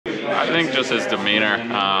I think just his demeanor.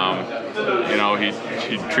 You know,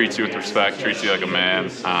 he treats you with respect, treats you like a man,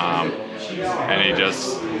 and he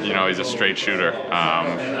just, you know, he's a straight shooter.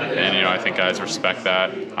 And you know, I think guys respect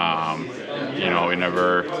that. You know, he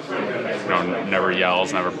never, you know, never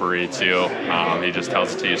yells, never berates you. He just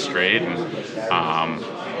tells it to you straight, and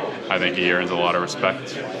I think he earns a lot of respect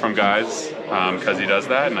from guys because he does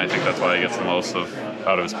that, and I think that's why he gets the most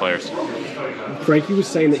out of his players. Frankie was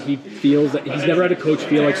saying that he feels that he's never had a coach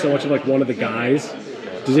feel like so much of like one of the guys.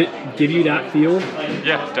 Does it give you that feel?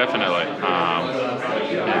 Yeah, definitely.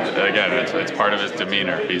 Again, it's part of his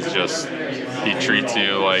demeanor. He treats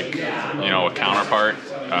you like, you know, a counterpart.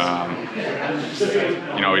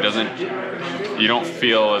 You know, you don't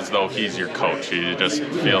feel as though he's your coach. He just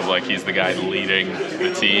feels like he's the guy leading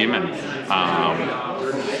the team, and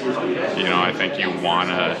you know, I think you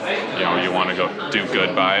wanna go do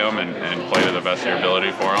good by him and play to the best of your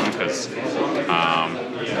ability for him, because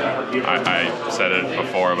I said it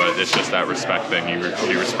before, but it's just that respect thing. He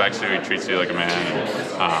respects you, he treats you like a man,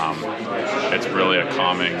 and it's really a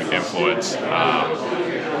calming influence.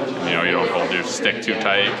 You know, you don't hold your stick too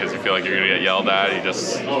tight because you feel like you're going to get yelled at. He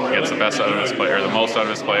just gets the best out of his player, the most out of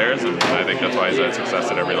his players, and I think that's why he's had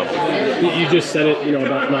success at every level. You just said it, you know,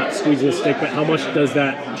 about not squeezing the stick, but how much does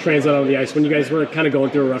that translate on the ice? When you guys were kind of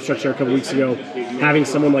going through a rough stretch there a couple weeks ago, having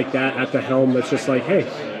someone like that at the helm that's just like, hey,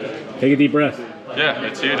 take a deep breath. Yeah,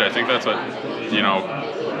 it's huge. I think that's what, you know,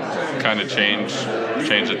 kind of changed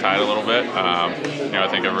the tide a little bit. You know, I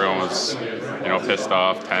think everyone was, you know, pissed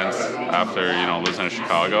off, tense after, you know, losing to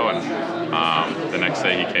Chicago, and the next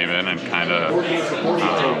day he came in and kind of,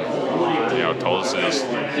 you know, told us to just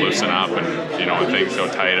loosen up, and, you know, when things go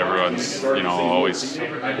tight, everyone's, you know, always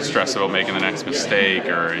stressed about making the next mistake,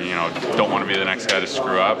 or, you know, don't want to be the next guy to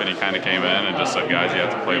screw up, and he kind of came in and just said, guys, you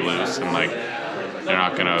have to play loose, and like, you're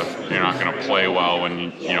not gonna play well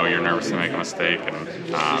when you know you're nervous to make a mistake, and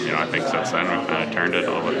you know, I think since then we've kind of turned it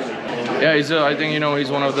a little bit. Yeah, I think, you know,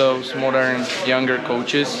 he's one of those modern younger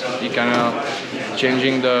coaches. He kind of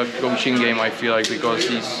changing the coaching game, I feel like, because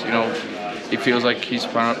he's, you know, he feels like he's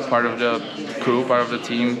part of the crew, part of the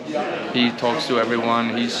team. He talks to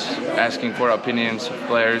everyone. He's asking for opinions of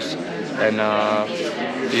players, and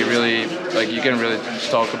he really, like, you can really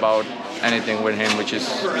talk about anything with him, which is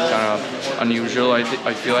kind of unusual, I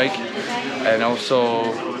feel like. And also,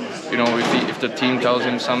 you know, if the team tells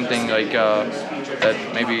him something like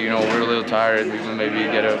that, maybe, you know, we're a little tired, we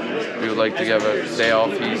would like to get a day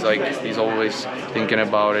off, he's always thinking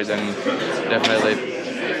about it, and definitely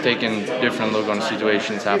taking different look on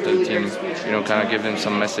situations after the team, you know, kind of give him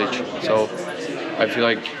some message. So I feel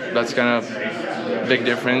like that's kind of big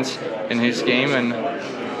difference in his game, and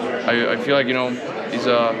I feel like, you know, he's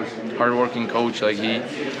a hard-working coach. Like,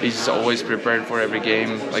 he's always prepared for every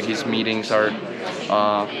game. Like, his meetings are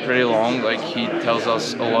pretty long. Like, he tells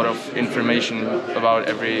us a lot of information about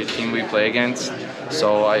every team we play against.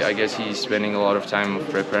 So I guess he's spending a lot of time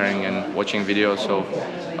preparing and watching videos. So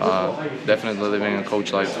definitely living a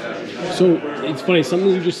coach life. So it's funny, something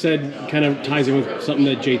you just said kind of ties in with something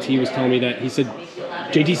that JT was telling me, that he said,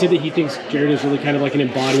 JT said that he thinks Jared is really kind of like an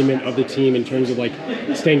embodiment of the team in terms of like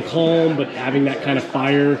staying calm but having that kind of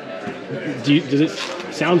fire. Does it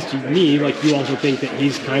sounds to me like you also think that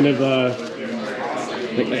he's kind of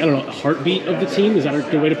like, I don't know, a heartbeat of the team? Is that a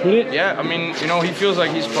good way to put it? Yeah, I mean, you know, he feels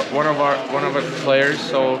like he's one of our players.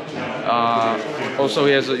 So also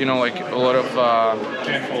he has, you know, like a lot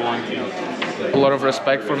of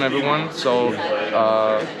respect from everyone. So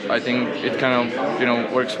I think it kind of, you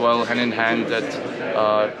know, works well hand in hand, that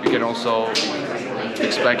you can also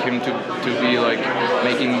expect him to be like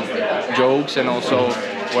making jokes, and also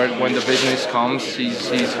when the business comes, he's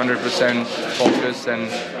 100% focused, and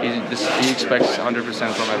he expects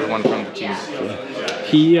 100% from everyone from the team.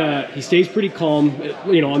 He stays pretty calm,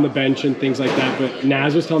 you know, on the bench and things like that. But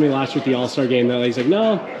Naz was telling me last year at the All-Star game that he's like,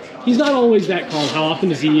 no, he's not always that calm. How often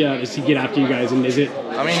does he get after you guys? And is it?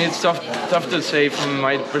 I mean, it's tough to say from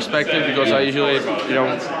my perspective, because I usually, you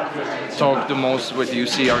know, talk the most with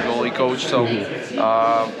UC, our goalie coach. So,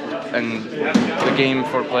 and the game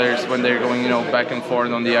for players when they're going, you know, back and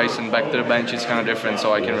forth on the ice and back to the bench is kind of different.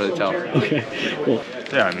 So I can really tell. Okay, cool.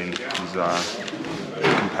 Yeah, I mean, he's a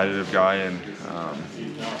competitive guy, and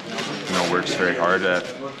you know, works very hard at,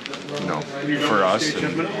 you know, for us,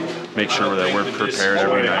 and make sure that we're prepared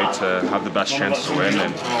every night to have the best chance to win.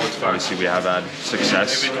 And obviously we have had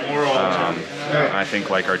success. I think,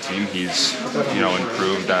 like our team, he's, you know,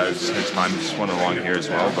 improved as his time's went along here as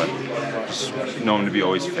well. But just know him to be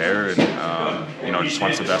always fair, and you know, just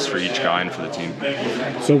wants the best for each guy and for the team.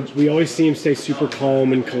 So we always see him stay super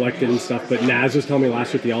calm and collected and stuff. But Naz was telling me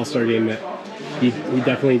last year at the All-Star game that he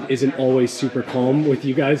definitely isn't always super calm with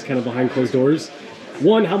you guys, kind of behind closed doors.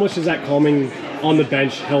 One, how much does that calming on the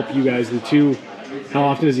bench help you guys? And two, how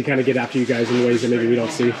often does he kind of get after you guys in ways that maybe we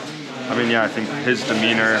don't see? I mean, yeah, I think his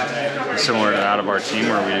demeanor is similar to that of our team,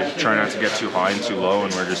 where we try not to get too high and too low,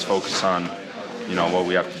 and we're just focused on, what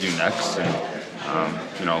we have to do next. And,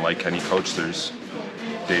 like any coach, there's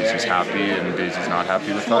days he's happy and days he's not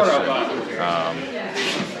happy with us.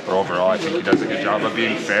 And, but overall, I think he does a good job of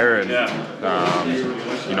being fair and,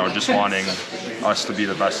 just wanting us to be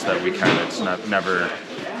the best that we can. It's never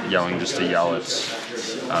yelling just to yell. It's,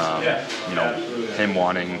 him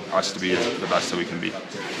wanting us to be the best that we can be.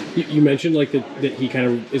 You mentioned that he kind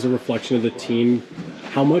of is a reflection of the team.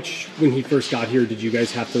 How much, when he first got here, did you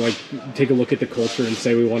guys have to take a look at the culture and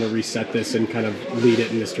say we want to reset this and kind of lead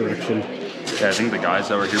it in this direction? Yeah, I think the guys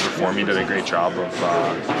that were here before me did a great job of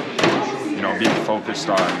being focused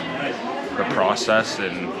on the process,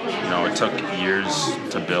 and it took years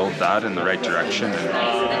to build that in the right direction.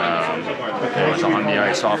 And it was on the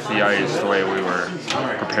ice, off the ice, the way we were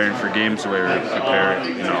preparing for games, the way we were prepared,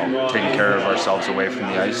 taking care of ourselves away from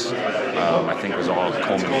the ice. I think it was all a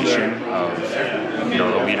culmination of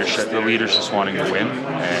the leadership. The leaders just wanting to win,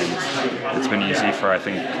 and it's been easy for, I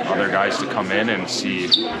think, other guys to come in and see,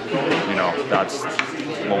 that's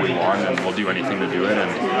what we want, and we'll do anything to do it.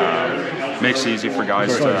 And it makes it easy for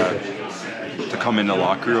guys to come in the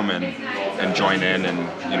locker room and join in and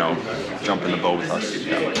jump in the boat with us.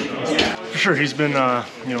 Yeah. For sure, he's been an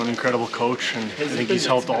incredible coach, and I think he's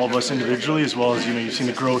helped all of us individually, as well as you've seen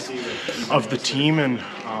the growth of the team. And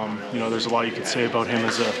there's a lot you could say about him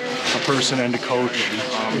as a person and a coach.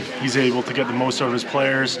 He's able to get the most out of his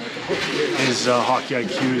players. His hockey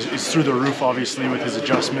IQ is through the roof, obviously, with his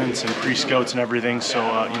adjustments and pre-scouts and everything. So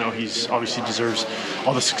he's obviously deserves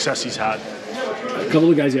all the success he's had. A couple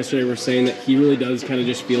of guys yesterday were saying that he really does kind of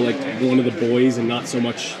just feel like one of the boys, and not so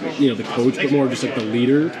much the coach, but more just like the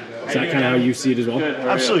leader. Is that kind of how you see it as well?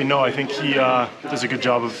 Absolutely. No, I think he does a good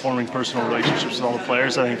job of forming personal relationships with all the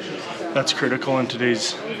players. I think that's critical in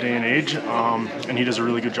today's day and age, and he does a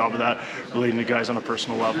really good job of that, relating to guys on a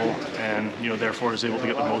personal level, and therefore is able to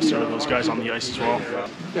get the most out of those guys on the ice as well.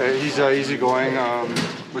 Yeah, he's easygoing,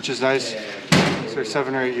 which is nice. So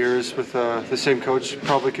 7 or 8 years with the same coach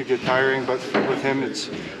probably could get tiring, but with him, it's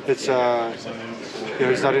he's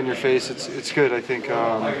not in your face. It's good. I think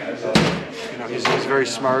he's very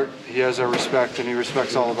smart. He has our respect, and he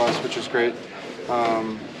respects all of us, which is great.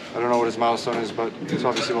 I don't know what his milestone is, but it's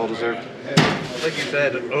obviously well deserved. Like you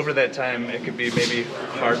said, over that time, it could be maybe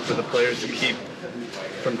hard for the players to keep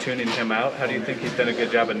from tuning him out. How do you think he's done a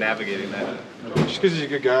good job of navigating that? Just because he's a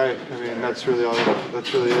good guy. I mean, that's really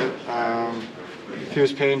it. If he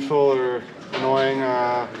was painful or annoying,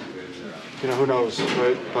 who knows,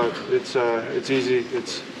 right? But it's easy.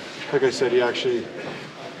 It's like I said, he actually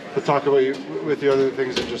will talk about you with the other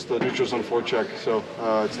things than just the neutrals on forecheck. So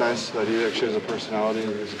it's nice that he actually has a personality.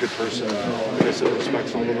 He's a good person. Like I said,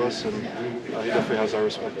 respects all of us, and he definitely has our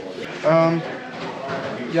respect.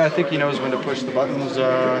 Yeah, I think he knows when to push the buttons,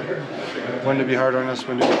 when to be hard on us,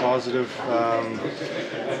 when to be positive.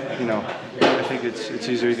 I think it's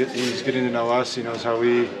easier. He's getting to know us. He knows how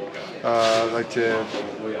we like to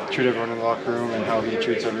treat everyone in the locker room and how he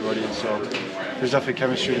treats everybody. And so there's definitely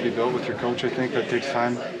chemistry to be built with your coach. I think that takes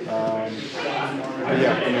time. But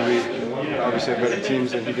yeah, we obviously have better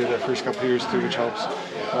teams than he did the first couple of years too, which helps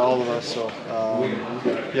all of us. So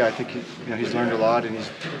yeah, I think he's learned a lot, and he's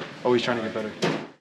always trying to get better.